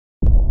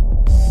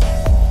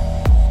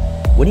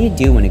What do you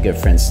do when a good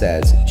friend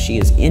says she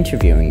is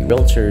interviewing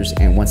realtors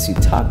and wants to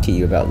talk to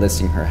you about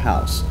listing her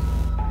house?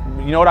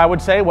 You know what I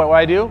would say? What would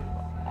I do?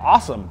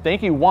 Awesome.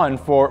 Thank you, one,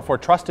 for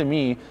trusting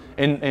me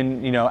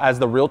in as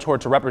the realtor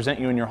to represent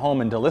you in your home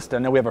and to list it. I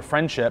know we have a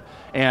friendship,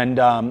 and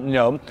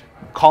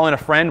calling a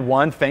friend,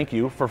 one, thank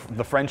you for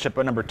the friendship,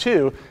 but number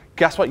two,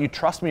 guess what? You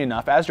trust me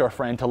enough as your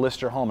friend to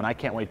list your home, and I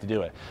can't wait to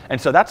do it.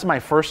 And so that's my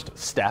first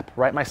step,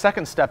 right? My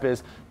second step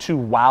is to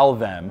wow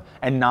them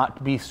and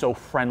not be so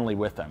friendly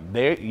with them.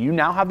 You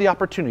now have the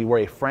opportunity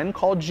where a friend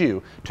called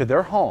you to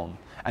their home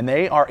and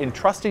they are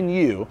entrusting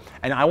you,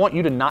 and I want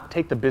you to not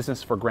take the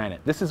business for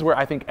granted. This is where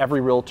I think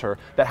every realtor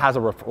that has a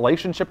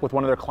relationship with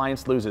one of their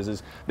clients loses,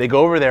 is they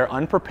go over there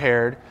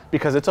unprepared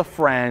because it's a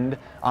friend,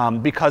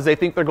 because they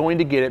think they're going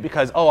to get it,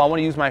 because, oh, I want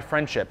to use my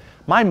friendship.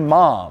 My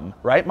mom,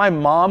 right? My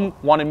mom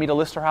wanted me to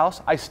list her house.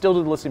 I still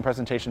did the listing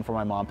presentation for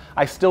my mom.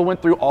 I still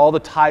went through all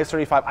the ties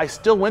 35. I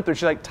still went through,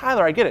 she's like,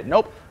 Tyler, I get it.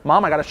 Nope,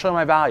 Mom, I got to show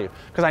my value,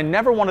 because I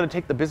never wanted to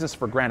take the business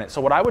for granted.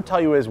 So what I would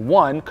tell you is,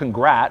 one,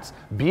 congrats,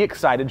 be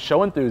excited,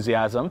 show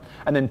enthusiasm,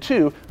 and then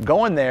two,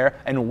 go in there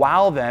and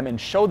wow them and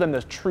show them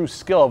the true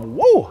skill of,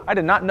 whoa, I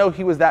did not know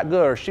he was that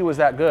good or she was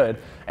that good.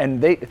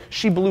 And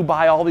she blew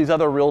by all these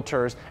other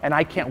realtors, and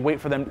I can't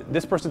wait for them.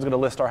 This person's going to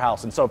list our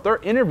house. And so if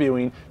they're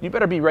interviewing, you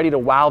better be ready to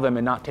wow them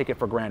and not take it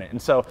for granted. And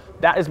so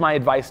that is my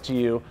advice to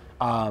you.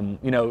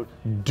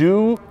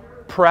 Do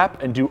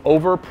prep and do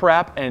over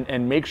prep,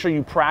 and make sure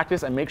you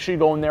practice, and make sure you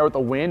go in there with a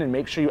win, and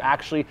make sure you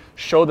actually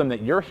show them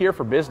that you're here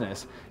for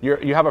business.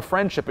 You have a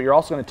friendship, but you're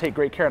also going to take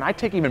great care. And I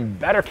take even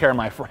better care of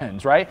my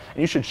friends, right? And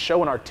you should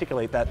show and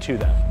articulate that to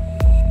them.